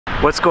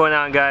What's going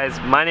on, guys?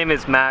 My name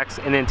is Max,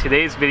 and in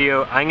today's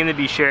video I'm going to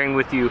be sharing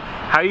with you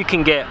how you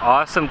can get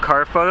awesome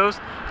car photos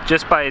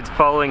just by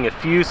following a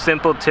few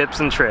simple tips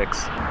and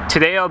tricks.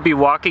 Today I'll be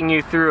walking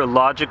you through a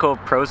logical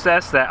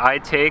process that I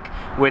take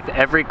with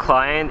every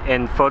client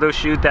and photo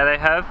shoot that I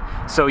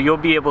have, so you'll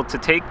be able to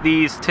take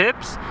these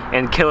tips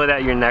and kill it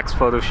at your next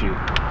photo shoot.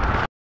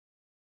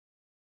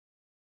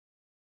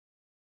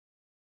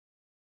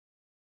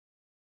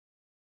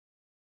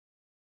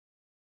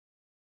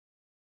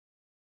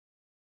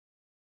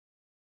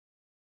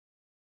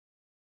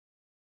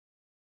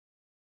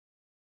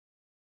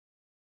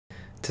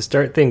 To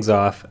start things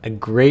off, a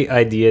great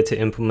idea to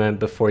implement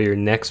before your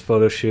next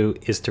photo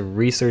shoot is to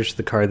research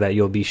the car that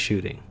you'll be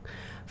shooting.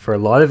 For a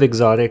lot of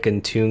exotic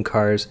and tuned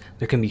cars,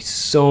 there can be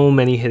so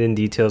many hidden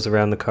details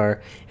around the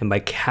car, and by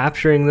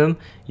capturing them,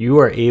 you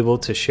are able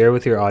to share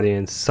with your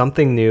audience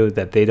something new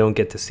that they don't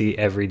get to see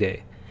every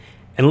day.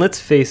 And let's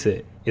face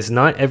it, it's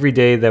not every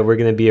day that we're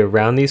going to be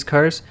around these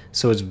cars,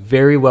 so it's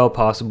very well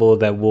possible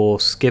that we'll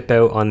skip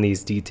out on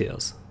these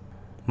details.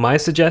 My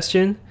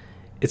suggestion?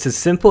 It's as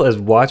simple as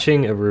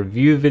watching a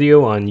review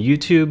video on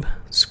YouTube,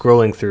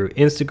 scrolling through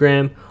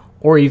Instagram,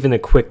 or even a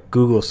quick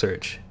Google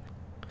search.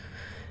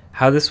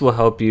 How this will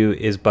help you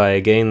is by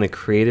getting the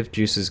creative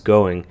juices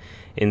going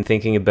in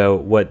thinking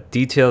about what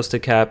details to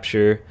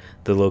capture,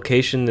 the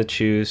location to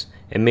choose,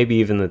 and maybe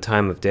even the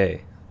time of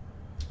day.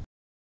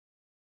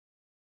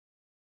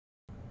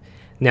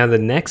 Now the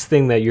next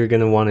thing that you're going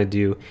to want to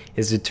do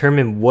is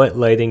determine what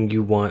lighting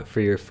you want for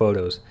your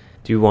photos.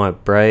 Do you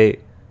want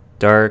bright,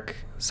 dark,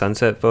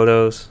 sunset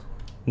photos?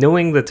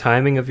 Knowing the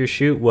timing of your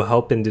shoot will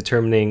help in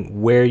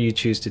determining where you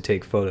choose to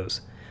take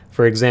photos.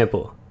 For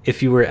example,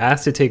 if you were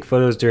asked to take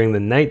photos during the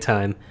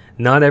nighttime,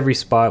 not every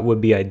spot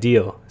would be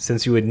ideal,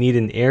 since you would need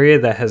an area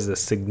that has a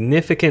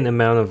significant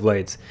amount of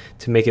lights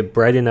to make it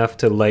bright enough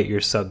to light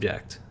your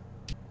subject.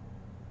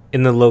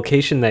 In the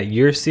location that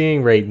you're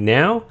seeing right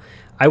now,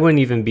 I wouldn't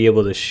even be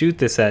able to shoot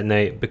this at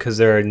night because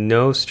there are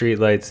no street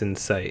lights in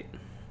sight.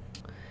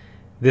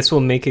 This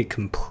will make it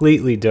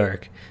completely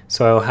dark,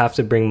 so I will have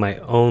to bring my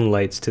own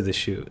lights to the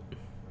shoot.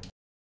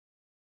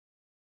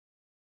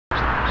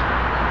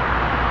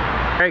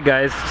 Alright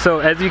guys, so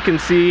as you can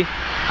see,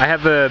 I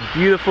have a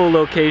beautiful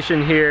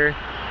location here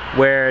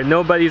where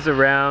nobody's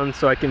around,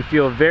 so I can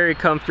feel very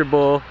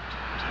comfortable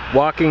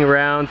walking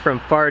around from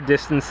far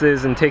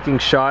distances and taking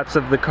shots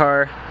of the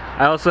car.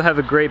 I also have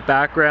a great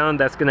background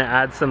that's going to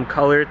add some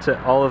color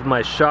to all of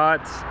my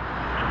shots.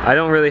 I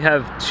don't really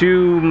have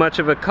too much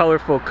of a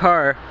colorful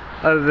car,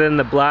 other than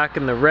the black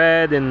and the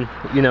red and,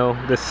 you know,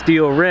 the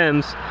steel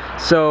rims,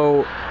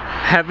 so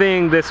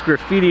having this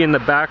graffiti in the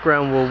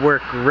background will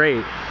work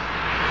great.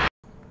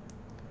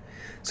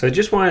 So I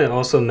just wanted to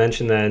also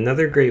mention that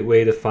another great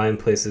way to find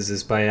places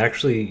is by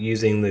actually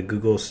using the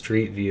Google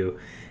Street View,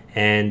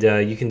 and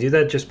you can do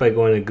that just by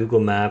going to Google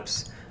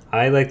Maps.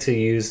 I like to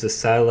use the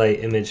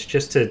satellite image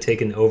just to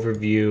take an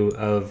overview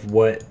of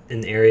what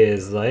an area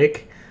is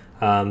like.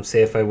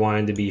 Say if I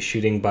wanted to be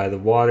shooting by the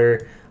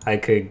water, I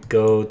could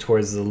go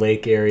towards the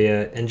lake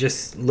area and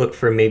just look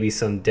for maybe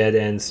some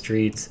dead-end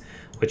streets,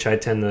 which I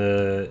tend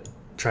to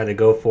try to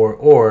go for,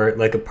 or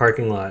like a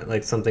parking lot,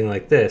 like something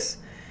like this.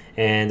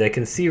 And I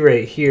can see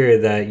right here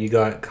that you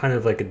got kind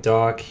of like a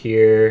dock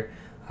here,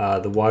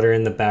 the water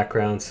in the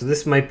background, so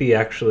this might be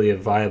actually a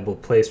viable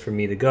place for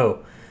me to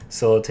go.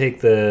 So I'll take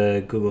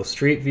the Google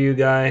Street View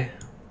guy,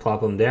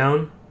 plop him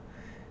down,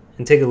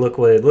 and take a look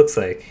what it looks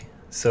like.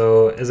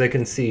 So as I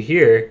can see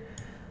here,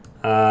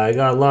 I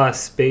got a lot of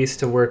space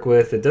to work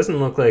with. It doesn't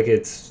look like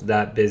it's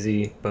that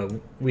busy, but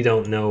we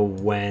don't know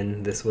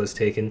when this was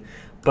taken.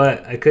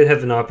 But I could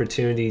have an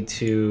opportunity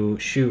to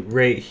shoot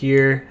right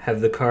here,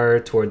 have the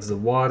car towards the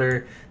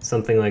water,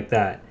 something like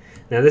that.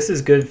 Now this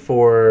is good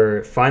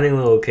for finding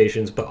the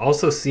locations, but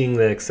also seeing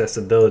the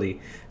accessibility.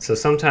 So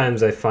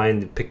sometimes I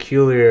find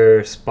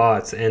peculiar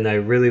spots and I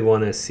really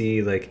want to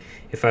see like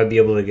if I'd be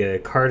able to get a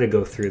car to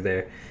go through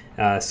there.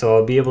 So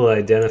I'll be able to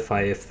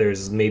identify if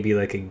there's maybe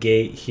like a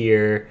gate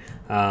here,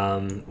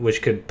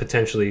 which could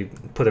potentially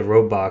put a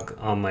roadblock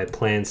on my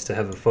plans to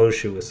have a photo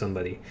shoot with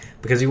somebody.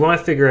 Because you want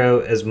to figure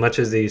out as much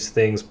of these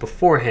things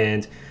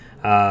beforehand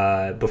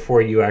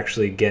before you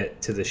actually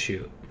get to the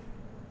shoot.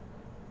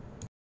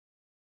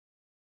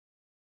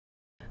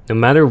 No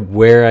matter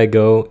where I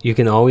go, you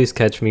can always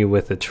catch me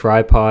with a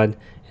tripod,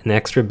 an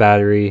extra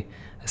battery,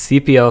 a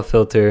CPL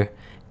filter,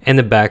 and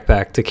a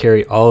backpack to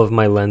carry all of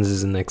my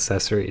lenses and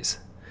accessories.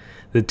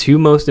 The two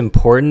most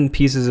important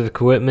pieces of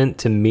equipment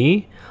to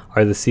me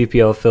are the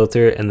CPL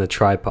filter and the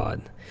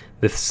tripod.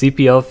 The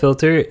CPL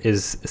filter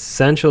is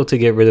essential to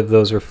get rid of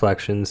those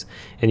reflections,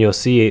 and you'll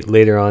see it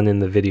later on in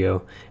the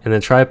video, and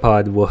the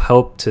tripod will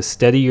help to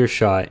steady your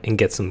shot and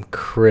get some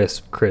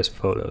crisp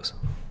photos.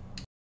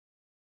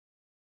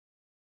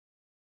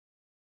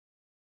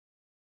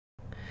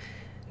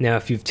 Now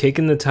if you've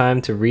taken the time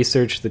to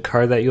research the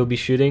car that you'll be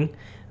shooting,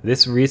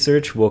 this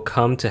research will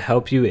come to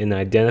help you in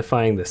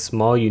identifying the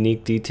small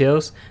unique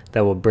details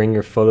that will bring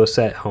your photo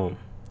set home.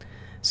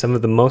 Some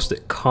of the most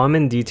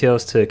common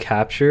details to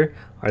capture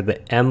are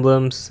the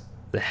emblems,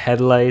 the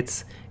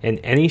headlights, and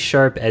any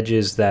sharp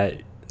edges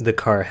that the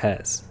car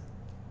has.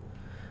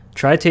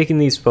 Try taking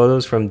these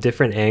photos from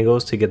different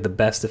angles to get the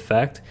best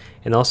effect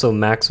and also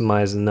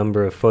maximize the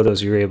number of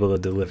photos you're able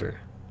to deliver.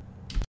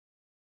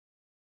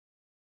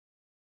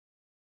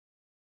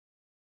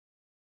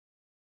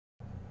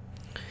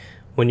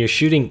 When you're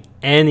shooting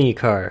any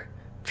car,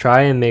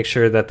 try and make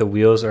sure that the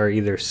wheels are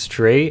either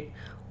straight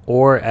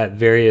or at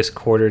various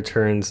quarter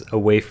turns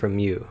away from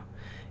you.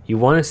 You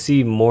want to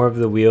see more of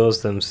the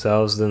wheels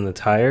themselves than the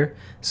tire,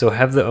 so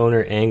have the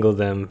owner angle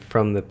them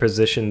from the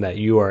position that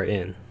you are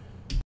in.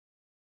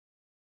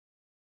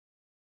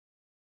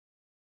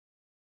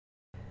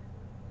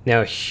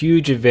 Now, a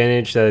huge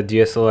advantage that a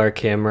DSLR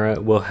camera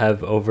will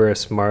have over a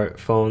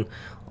smartphone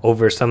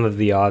over some of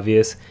the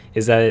obvious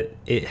is that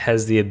it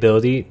has the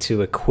ability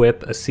to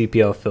equip a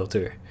CPL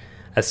filter.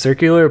 A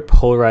circular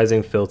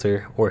polarizing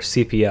filter, or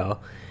CPL,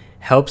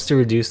 helps to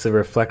reduce the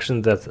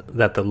reflections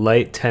that the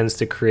light tends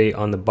to create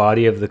on the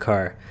body of the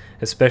car,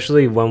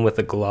 especially one with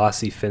a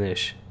glossy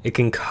finish. It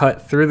can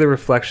cut through the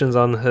reflections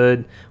on the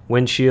hood,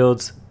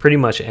 windshields, pretty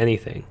much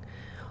anything.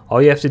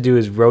 All you have to do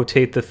is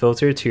rotate the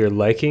filter to your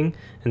liking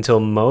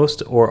until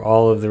most or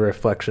all of the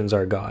reflections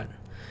are gone.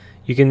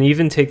 You can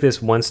even take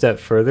this one step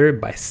further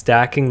by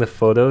stacking the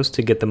photos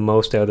to get the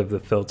most out of the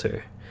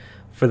filter.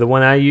 For the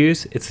one I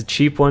use, it's a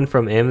cheap one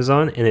from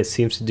Amazon and it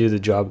seems to do the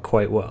job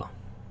quite well.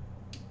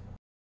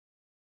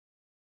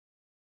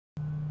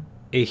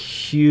 A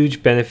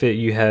huge benefit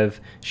you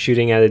have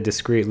shooting at a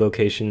discrete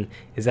location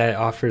is that it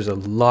offers a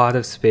lot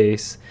of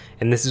space,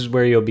 and this is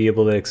where you'll be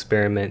able to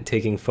experiment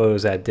taking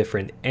photos at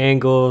different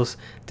angles,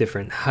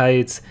 different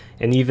heights,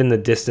 and even the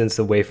distance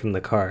away from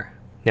the car.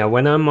 Now,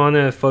 when I'm on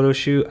a photo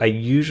shoot, I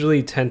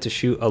usually tend to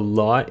shoot a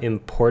lot in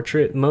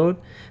portrait mode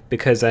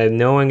because I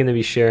know I'm going to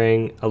be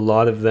sharing a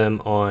lot of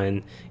them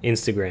on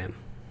Instagram.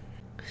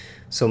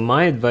 So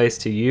my advice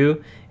to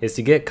you is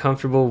to get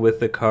comfortable with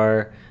the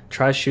car.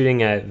 Try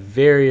shooting at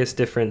various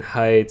different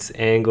heights,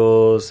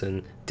 angles,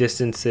 and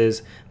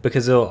distances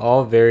because it'll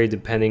all vary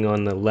depending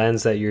on the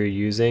lens that you're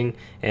using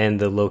and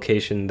the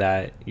location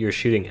that you're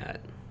shooting at.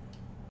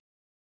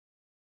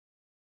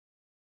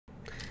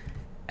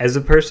 As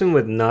a person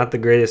with not the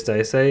greatest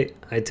eyesight,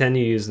 I tend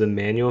to use the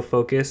manual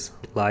focus,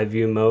 live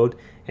view mode,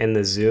 and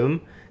the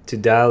zoom to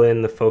dial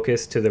in the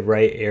focus to the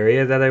right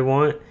area that I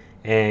want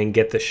and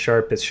get the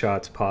sharpest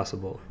shots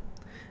possible.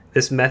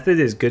 This method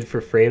is good for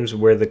frames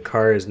where the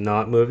car is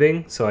not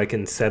moving, so I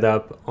can set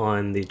up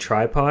on the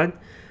tripod,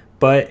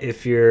 but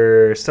if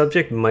your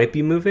subject might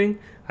be moving,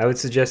 I would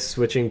suggest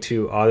switching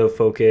to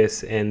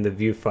autofocus and the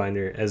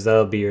viewfinder, as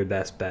that'll be your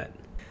best bet.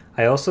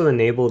 I also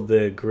enabled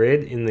the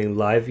grid in the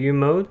live view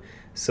mode,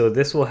 so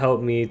this will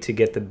help me to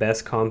get the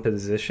best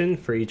composition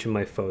for each of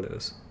my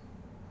photos.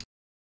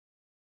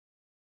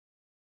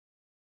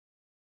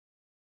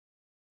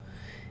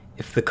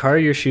 If the car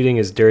you're shooting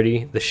is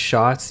dirty, the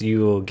shots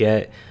you will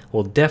get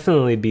will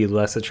definitely be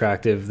less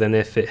attractive than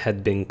if it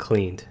had been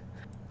cleaned.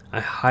 I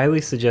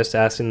highly suggest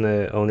asking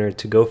the owner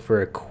to go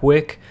for a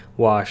quick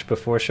wash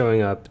before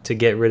showing up to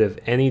get rid of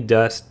any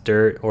dust,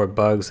 dirt, or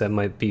bugs that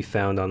might be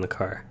found on the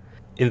car.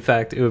 In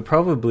fact, it would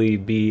probably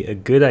be a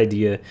good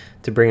idea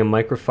to bring a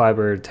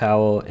microfiber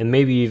towel and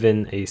maybe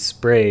even a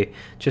spray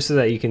just so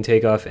that you can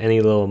take off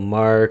any little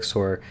marks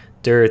or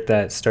dirt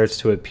that starts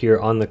to appear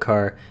on the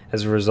car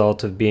as a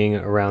result of being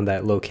around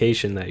that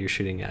location that you're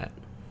shooting at.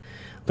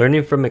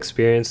 Learning from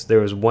experience, there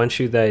was one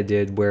shoot that I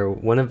did where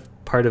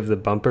part of the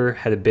bumper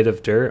had a bit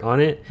of dirt on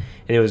it,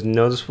 and it was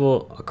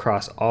noticeable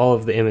across all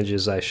of the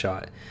images I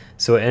shot.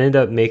 So it ended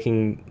up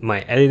making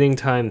my editing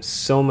time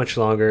so much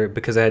longer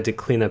because I had to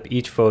clean up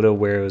each photo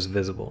where it was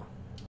visible.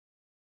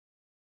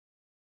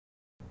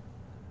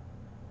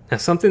 Now,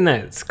 something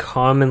that's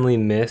commonly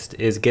missed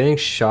is getting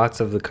shots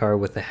of the car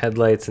with the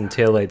headlights and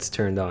taillights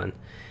turned on.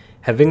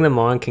 Having them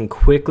on can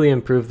quickly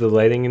improve the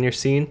lighting in your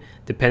scene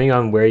depending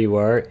on where you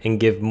are and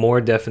give more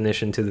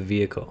definition to the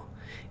vehicle.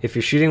 If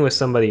you're shooting with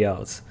somebody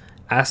else,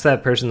 ask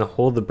that person to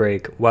hold the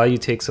brake while you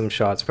take some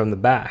shots from the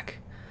back.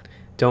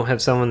 Don't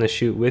have someone to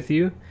shoot with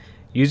you?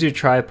 Use your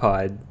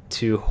tripod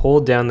to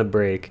hold down the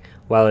brake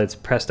while it's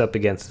pressed up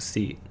against the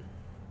seat.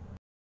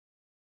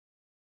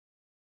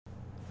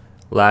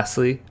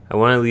 Lastly, I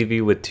want to leave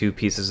you with two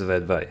pieces of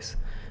advice.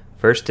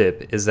 First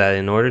tip is that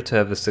in order to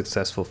have a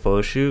successful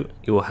photo shoot,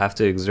 you will have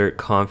to exert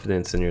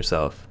confidence in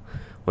yourself.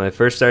 When I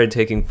first started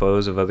taking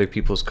photos of other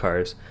people's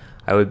cars,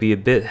 I would be a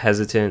bit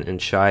hesitant and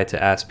shy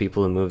to ask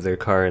people to move their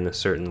car in a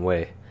certain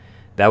way.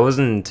 That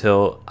wasn't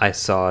until I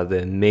saw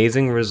the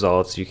amazing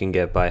results you can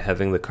get by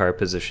having the car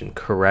positioned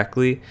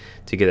correctly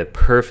to get a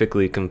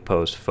perfectly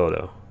composed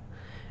photo.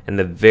 And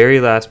the very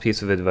last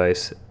piece of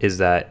advice is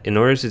that in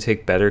order to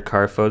take better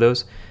car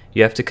photos,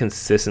 you have to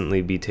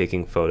consistently be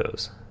taking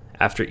photos.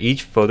 After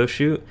each photo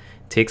shoot,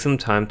 take some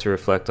time to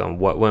reflect on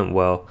what went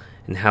well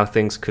and how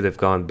things could have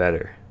gone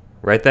better.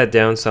 Write that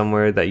down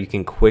somewhere that you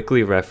can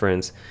quickly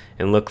reference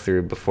and look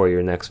through before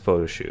your next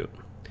photo shoot.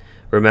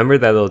 Remember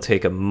that it'll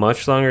take a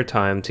much longer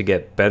time to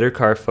get better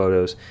car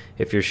photos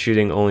if you're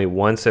shooting only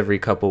once every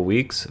couple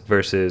weeks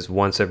versus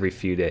once every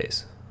few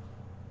days.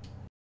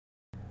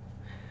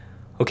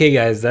 Okay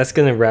guys, that's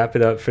going to wrap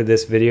it up for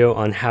this video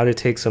on how to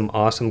take some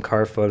awesome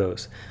car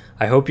photos.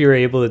 I hope you were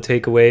able to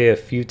take away a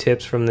few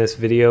tips from this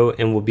video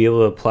and will be able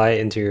to apply it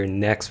into your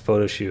next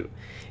photo shoot.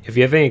 If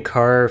you have any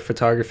car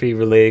photography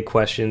related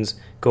questions,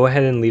 go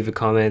ahead and leave a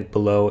comment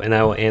below and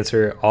I will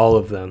answer all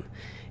of them.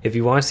 If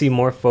you want to see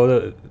more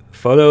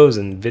photos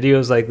and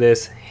videos like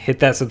this, hit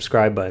that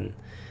subscribe button.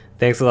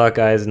 Thanks a lot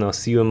guys, and I'll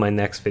see you in my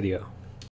next video.